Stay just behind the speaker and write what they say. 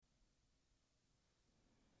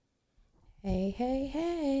Hey, hey,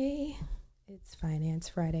 hey. It's Finance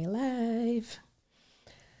Friday Live.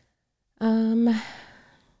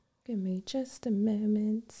 Give me just a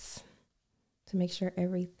moment to make sure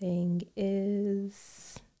everything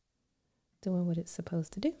is doing what it's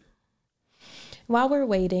supposed to do. While we're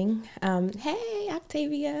waiting, hey,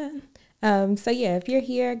 Octavia. If you're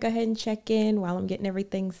here, go ahead and check in while I'm getting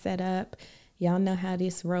everything set up. Y'all know how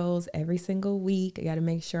this rolls every single week. I got to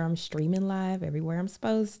make sure I'm streaming live everywhere I'm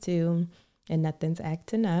supposed to and nothing's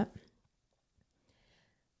acting up.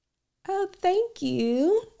 Oh, thank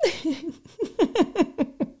you.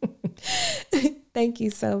 Thank you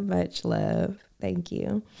so much, love. Thank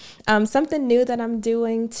you. Something new that I'm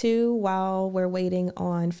doing too while we're waiting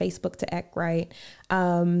on Facebook to act right.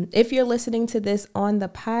 If you're listening to this on the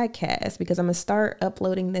podcast, because I'm going to start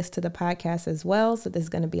uploading this to the podcast as well. So this is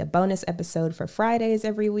going to be a bonus episode for Fridays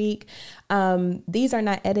every week. These are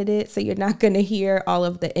not edited, so you're not going to hear all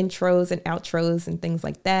of the intros and outros and things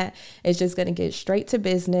like that. It's just going to get straight to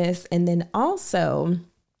business. And then also,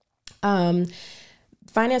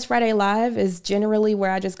 Finance Friday Live is generally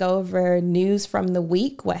where I just go over news from the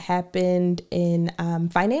week, what happened in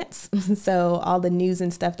finance. So all the news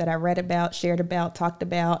and stuff that I read about, shared about, talked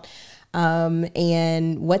about,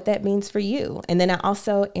 and what that means for you. And then I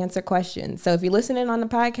also answer questions. So if you're listening on the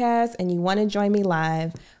podcast and you want to join me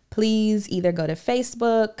live, please either go to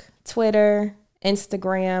Facebook, Twitter,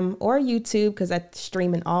 Instagram, or YouTube, because I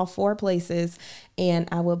stream in all 4 places, and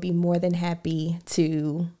I will be more than happy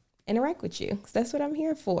to interact with you, because that's what I'm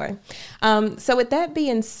here for. So with that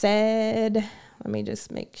being said, let me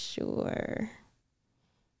just make sure.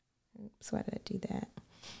 Oops, why did I do that?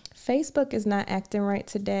 Facebook is not acting right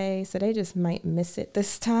today, so they just might miss it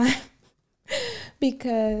this time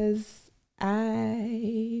because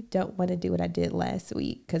I don't want to do what I did last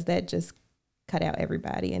week, because that just cut out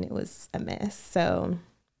everybody and it was a mess. So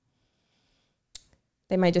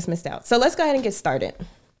they might just miss out. So let's go ahead and get started.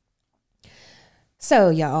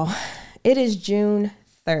 So y'all, it is June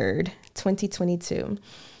 3rd, 2022.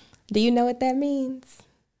 Do you know what that means?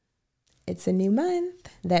 It's a new month.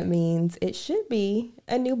 That means it should be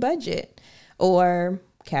a new budget or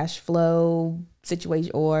cash flow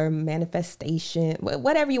situation or manifestation,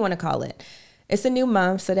 whatever you want to call it. It's a new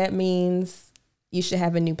month, so that means you should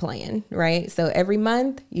have a new plan, right? So every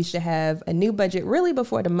month you should have a new budget really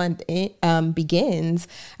before the month begins.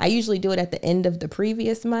 I usually do it at the end of the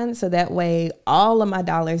previous month, so that way all of my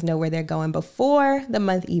dollars know where they're going before the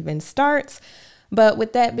month even starts. But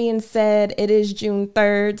with that being said, it is June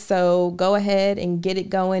 3rd, so go ahead and get it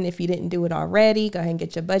going. If you didn't do it already, go ahead and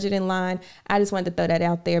get your budget in line. I just wanted to throw that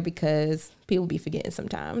out there because people be forgetting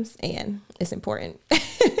sometimes, and it's important.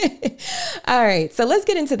 All right, so let's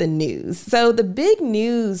get into the news. So the big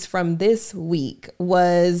news from this week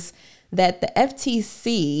was that the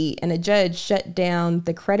FTC and a judge shut down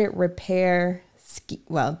the credit repair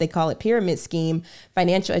well, they call it pyramid scheme,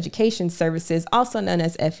 financial education services, also known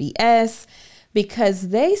as FES, because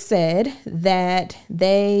they said that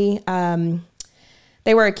they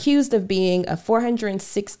were accused of being a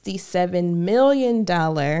 $467 million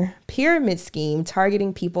pyramid scheme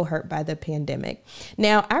targeting people hurt by the pandemic.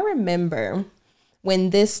 Now, I remember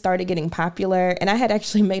when this started getting popular, and I had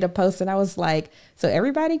actually made a post and I was like, so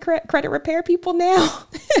everybody credit repair people now?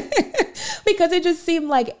 Because it just seemed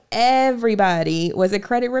like everybody was a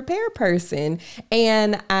credit repair person.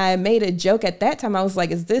 And I made a joke at that time. I was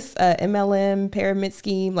like, is this a MLM pyramid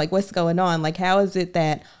scheme? Like, what's going on? Like, how is it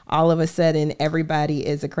that all of a sudden everybody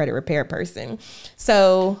is a credit repair person?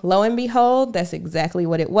 So lo and behold, that's exactly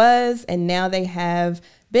what it was. And now they have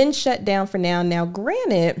been shut down for now. Now,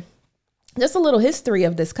 granted, just a little history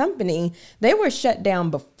of this company. They were shut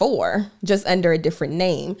down before, just under a different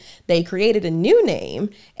name. They created a new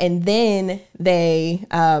name, and then they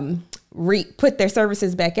put their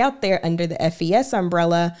services back out there under the FES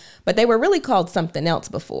umbrella, but they were really called something else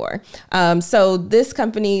before. So this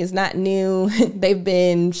company is not new. They've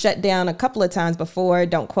been shut down a couple of times before.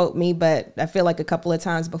 Don't quote me, but I feel like a couple of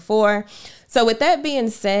times before. So with that being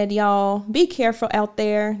said, y'all, be careful out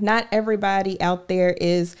there. Not everybody out there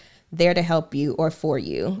is there to help you or for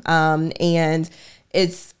you. And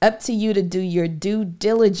it's up to you to do your due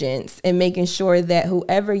diligence in making sure that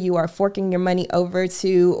whoever you are forking your money over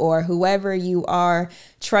to, or whoever you are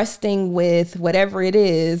trusting with whatever it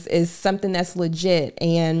is something that's legit.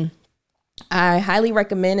 And I highly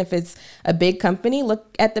recommend, if it's a big company,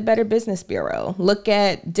 look at the Better Business Bureau. Look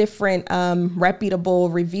at different reputable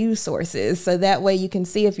review sources, so that way you can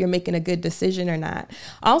see if you're making a good decision or not.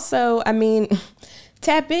 Also, I mean,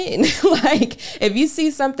 tap in. Like, if you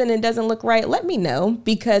see something that doesn't look right, let me know,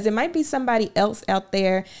 because it might be somebody else out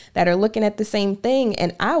there that are looking at the same thing.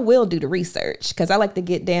 And I will do the research, because I like to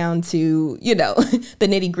get down to, the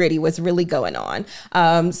nitty gritty, what's really going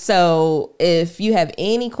on. So if you have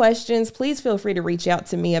any questions, please feel free to reach out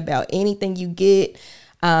to me about anything you get.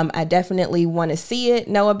 I definitely want to see it,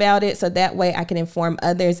 know about it, so that way I can inform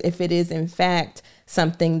others if it is in fact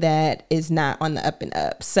something that is not on the up and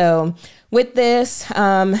up. So with this,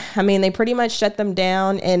 they pretty much shut them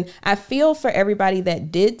down, and I feel for everybody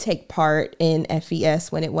that did take part in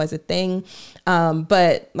FES when it was a thing.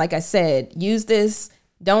 But like I said, use this.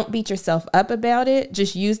 Don't beat yourself up about it.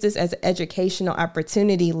 Just use this as an educational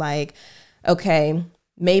opportunity. Like, okay,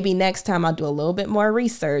 maybe next time I'll do a little bit more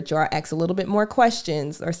research, or I'll ask a little bit more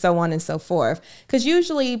questions, or so on and so forth. Because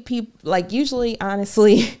usually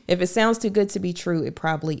honestly, if it sounds too good to be true, it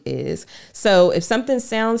probably is. So if something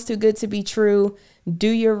sounds too good to be true, do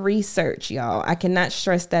your research, y'all. I cannot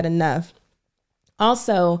stress that enough.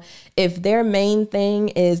 Also, if their main thing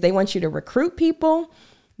is they want you to recruit people,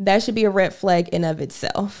 that should be a red flag in of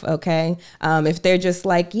itself, okay? If they're just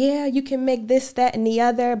like, yeah, you can make this, that, and the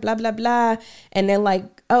other, blah, blah, blah. And they're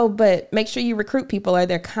like, oh, but make sure you recruit people, or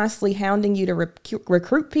they're constantly hounding you to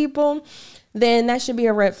recruit people, then that should be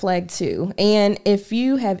a red flag too. And if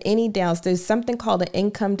you have any doubts, there's something called an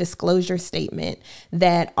income disclosure statement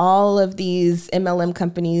that all of these MLM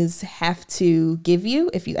companies have to give you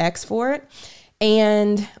if you ask for it.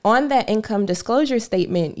 And on that income disclosure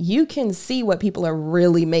statement, you can see what people are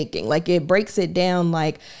really making. Like, it breaks it down.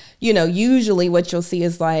 Like, usually what you'll see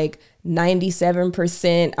is like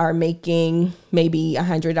 97% are making maybe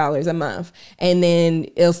 $100 a month. And then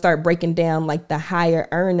it'll start breaking down like the higher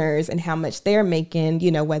earners and how much they're making,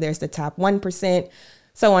 whether it's the top 1%,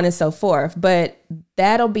 so on and so forth. But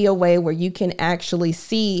that'll be a way where you can actually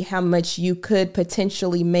see how much you could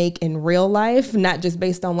potentially make in real life, not just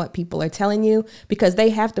based on what people are telling you, because they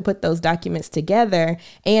have to put those documents together.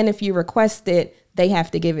 And if you request it, they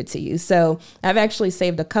have to give it to you. So I've actually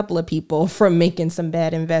saved a couple of people from making some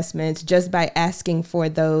bad investments just by asking for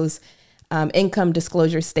those income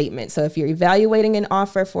disclosure statements. So if you're evaluating an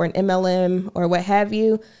offer for an MLM or what have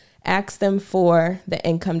you, ask them for the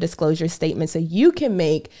income disclosure statement so you can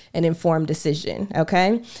make an informed decision.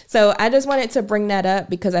 Okay. So I just wanted to bring that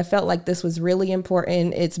up because I felt like this was really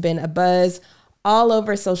important. It's been a buzz all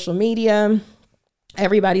over social media.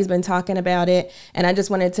 Everybody's been talking about it. And I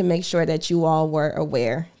just wanted to make sure that you all were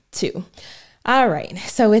aware too. All right.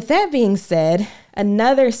 So with that being said,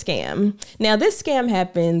 another scam. Now this scam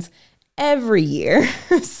happens every year.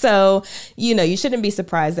 So, you shouldn't be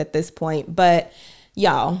surprised at this point, but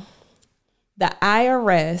y'all, the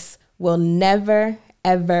IRS will never,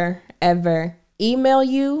 ever, ever email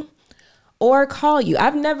you or call you.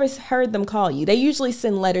 I've never heard them call you. They usually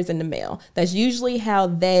send letters in the mail. That's usually how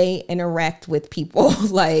they interact with people,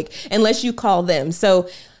 like, unless you call them. So,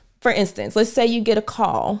 for instance, let's say you get a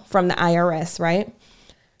call from the IRS, right?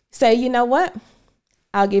 Say, you know what?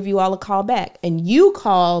 I'll give you all a call back. And you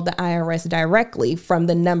call the IRS directly from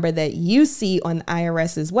the number that you see on the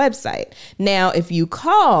IRS's website. Now, if you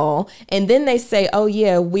call and then they say, oh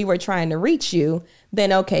yeah, we were trying to reach you,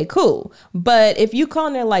 then okay, cool. But if you call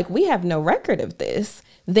and they're like, we have no record of this,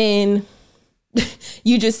 then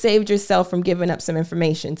you just saved yourself from giving up some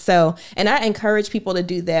information. So, and I encourage people to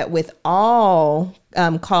do that with all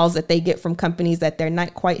calls that they get from companies that they're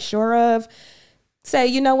not quite sure of. Say,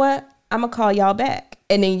 you know what? I'm going to call y'all back.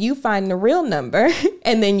 And then you find the real number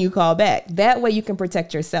and then you call back. That way you can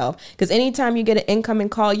protect yourself. Because anytime you get an incoming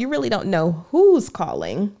call, you really don't know who's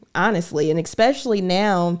calling, honestly. And especially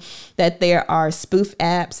now that there are spoof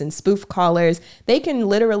apps and spoof callers, they can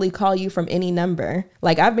literally call you from any number.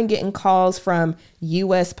 Like, I've been getting calls from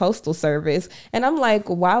U.S. Postal Service. And I'm like,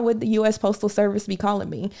 why would the U.S. Postal Service be calling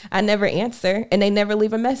me? I never answer and they never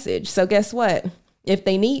leave a message. So guess what? If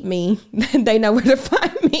they need me, they know where to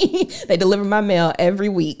find me. They deliver my mail every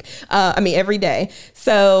week. Every day.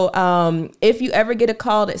 So if you ever get a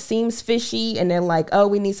call that seems fishy and they're like, oh,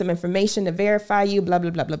 we need some information to verify you, blah,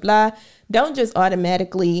 blah, blah, blah, blah. Don't just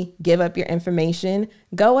automatically give up your information.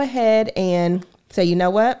 Go ahead and say, you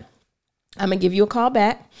know what? I'm going to give you a call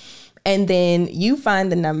back. And then you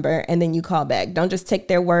find the number and then you call back. Don't just take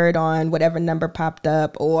their word on whatever number popped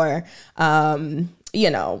up or,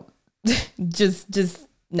 just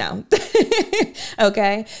no.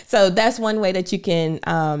 Okay. So that's one way that you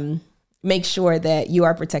can make sure that you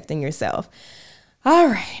are protecting yourself. All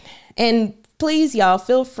right. And please, y'all,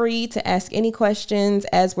 feel free to ask any questions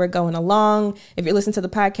as we're going along. If you're listening to the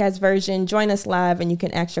podcast version, join us live and you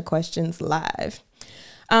can ask your questions live.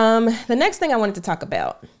 The next thing I wanted to talk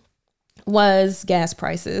about was gas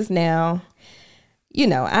prices. Now,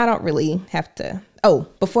 I don't really have to. Oh,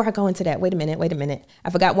 before I go into that, wait a minute. I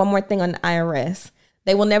forgot one more thing on the IRS.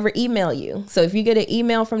 They will never email you. So if you get an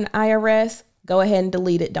email from the IRS, go ahead and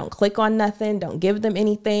delete it. Don't click on nothing. Don't give them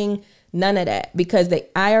anything. None of that, because the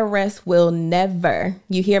IRS will never,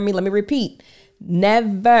 you hear me? Let me repeat,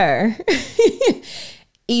 never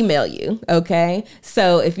email you. Okay.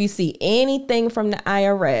 So if you see anything from the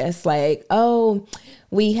IRS, like, oh,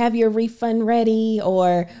 we have your refund ready,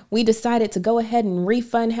 or we decided to go ahead and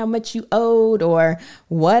refund how much you owed, or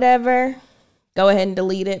whatever, go ahead and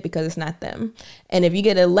delete it, because it's not them. And if you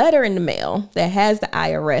get a letter in the mail that has the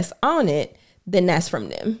IRS on it, then that's from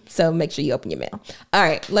them. So make sure you open your mail. All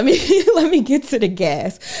right, let me get to the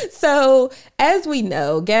gas. So as we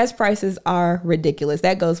know, gas prices are ridiculous.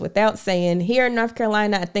 That goes without saying. Here in North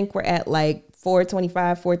Carolina, I think we're at like $4.25,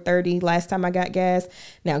 $4.30 last time I got gas.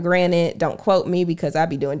 Now, granted, don't quote me because I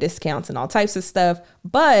be doing discounts and all types of stuff,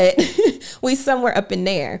 but we somewhere up in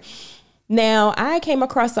there. Now, I came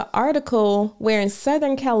across an article where in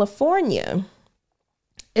Southern California,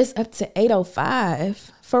 it's up to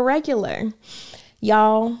 $8.05 for regular.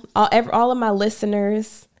 Y'all, all of my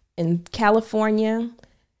listeners in California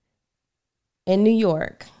and New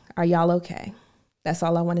York, are y'all okay? That's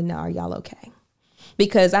all I want to know. Are y'all okay?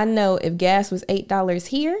 Because I know if gas was $8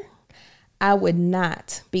 here, I would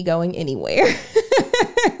not be going anywhere.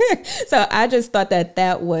 So I just thought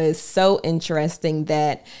that was so interesting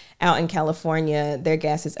that out in California, their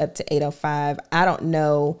gas is up to $8.05. I don't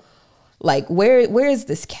know. Like, where is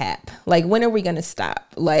this cap? Like, when are we going to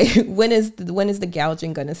stop? Like, when is the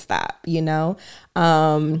gouging going to stop? So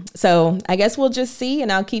I guess we'll just see,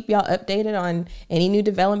 and I'll keep y'all updated on any new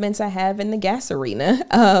developments I have in the gas arena.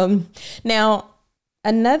 Now,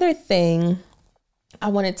 another thing I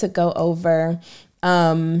wanted to go over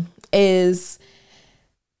is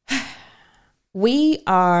we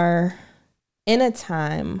are in a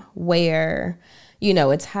time where,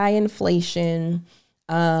 it's high inflation.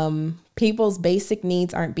 People's basic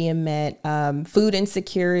needs aren't being met. Food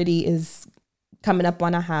insecurity is coming up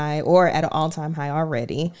on a high, or at an all-time high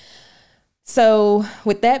already. So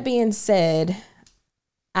with that being said,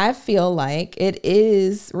 I feel like it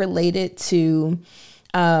is related to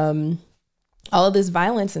all of this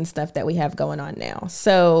violence and stuff that we have going on now.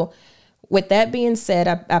 So with that being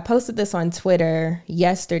said, I posted this on Twitter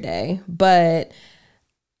yesterday, but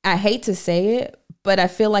I hate to say it, but I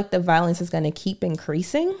feel like the violence is going to keep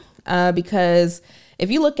increasing because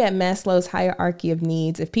if you look at Maslow's hierarchy of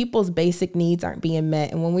needs, if people's basic needs aren't being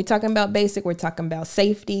met, and when we're talking about basic, we're talking about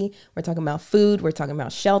safety, we're talking about food, we're talking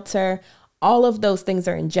about shelter, all of those things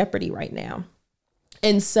are in jeopardy right now.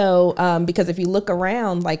 And so because if you look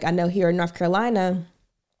around, like I know here in North Carolina,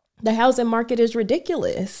 the housing market is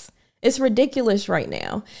ridiculous. It's ridiculous right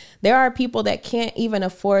now. There are people that can't even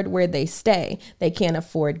afford where they stay. They can't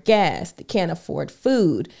afford gas. They can't afford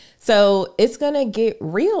food. So it's going to get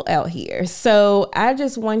real out here. So I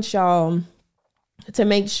just want y'all to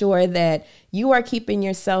make sure that you are keeping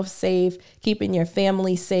yourself safe, keeping your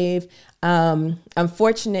family safe.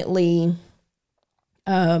 Unfortunately,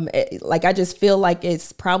 I just feel like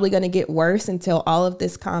it's probably going to get worse until all of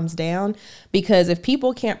this calms down, because if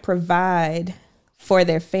people can't provide for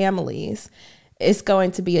their families, it's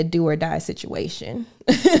going to be a do or die situation.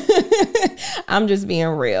 I'm just being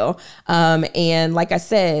real. And like I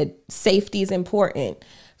said, safety is important.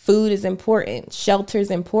 Food is important. Shelter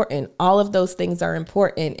is important. All of those things are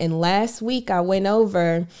important. And last week I went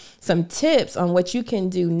over some tips on what you can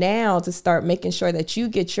do now to start making sure that you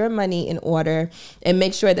get your money in order and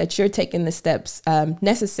make sure that you're taking the steps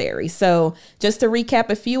necessary. So just to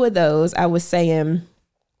recap a few of those, I was saying,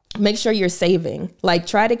 make sure you're saving. Like,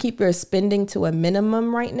 try to keep your spending to a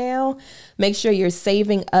minimum right now. Make sure you're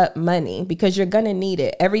saving up money because you're going to need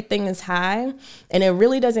it. Everything is high, and it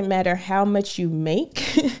really doesn't matter how much you make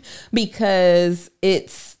because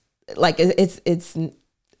it's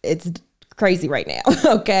crazy right now.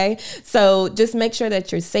 Okay. So just make sure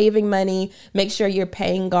that you're saving money. Make sure you're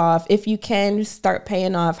paying off. If you can, start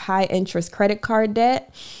paying off high interest credit card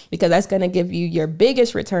debt, because that's going to give you your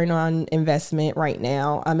biggest return on investment right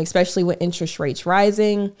now, especially with interest rates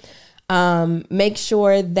rising. Make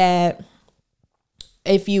sure that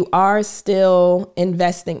if you are still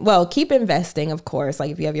investing, well, keep investing, of course, like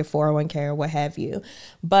if you have your 401k or what have you,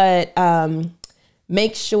 but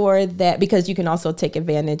make sure that, because you can also take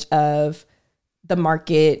advantage of the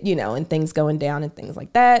market, and things going down and things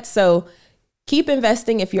like that. So keep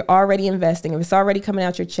investing. If you're already investing, if it's already coming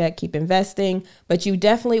out your check, keep investing, but you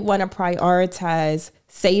definitely want to prioritize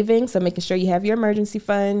saving. So making sure you have your emergency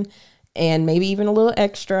fund and maybe even a little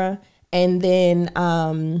extra. And then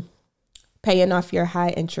paying off your high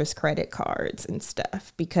interest credit cards and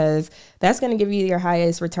stuff, because that's going to give you your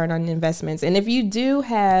highest return on investments. And if you do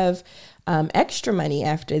have extra money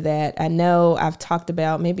after that, I know I've talked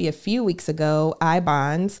about maybe a few weeks ago,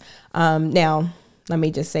 iBonds. Now, let me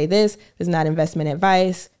just say this is not investment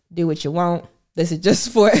advice. Do what you want. This is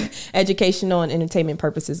just for educational and entertainment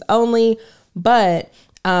purposes only. But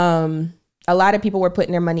a lot of people were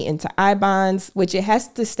putting their money into iBonds, which it has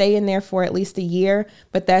to stay in there for at least a year,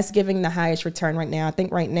 but that's giving the highest return right now. I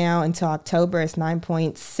think right now until October, it's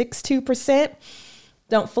 9.62%.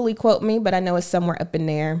 Don't fully quote me, but I know it's somewhere up in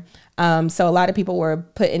there. So a lot of people were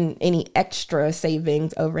putting any extra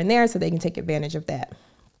savings over in there so they can take advantage of that.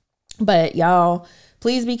 But y'all,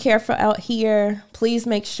 please be careful out here. Please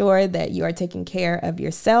make sure that you are taking care of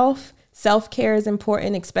yourself. Self-care is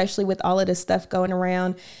important, especially with all of this stuff going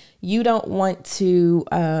around. You don't want to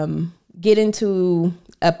get into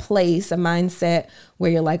a place, a mindset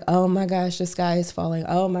where you're like, oh my gosh, the sky is falling.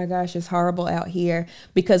 Oh my gosh, it's horrible out here.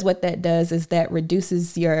 Because what that does is that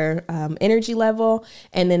reduces your energy level.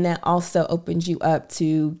 And then that also opens you up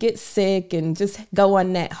to get sick and just go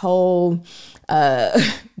on that whole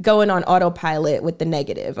going on autopilot with the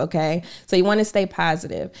negative. Okay. So you want to stay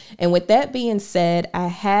positive. And with that being said, I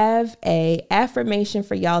have a affirmation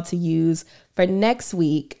for y'all to use for next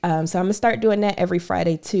week. So I'm going to start doing that every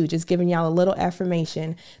Friday too, just giving y'all a little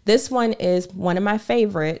affirmation. This one is one of my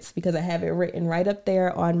favorites because I have it written right up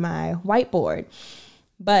there on my whiteboard.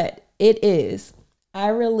 But it is, I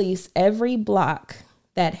release every block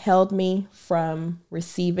that held me from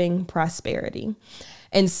receiving prosperity.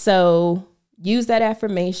 And so use that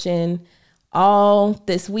affirmation all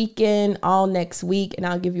this weekend, all next week, and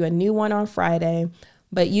I'll give you a new one on Friday.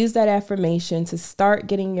 But use that affirmation to start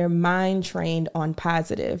getting your mind trained on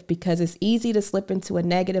positive, because it's easy to slip into a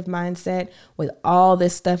negative mindset with all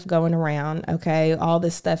this stuff going around, okay? All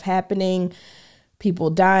this stuff happening, people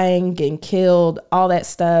dying, getting killed, all that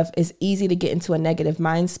stuff. It's easy to get into a negative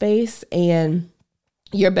mind space, and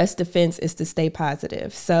your best defense is to stay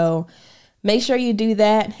positive. So make sure you do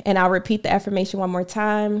that, and I'll repeat the affirmation one more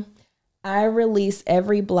time. I release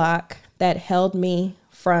every block that held me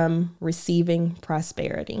from receiving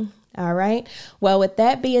prosperity. All right. Well, with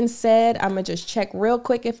that being said, I'm going to just check real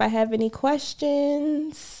quick if I have any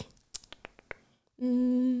questions.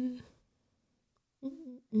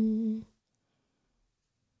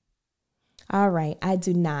 All right. I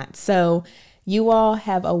do not. So you all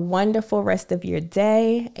have a wonderful rest of your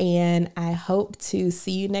day, and I hope to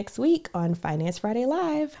see you next week on Finance Friday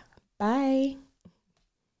Live. Bye.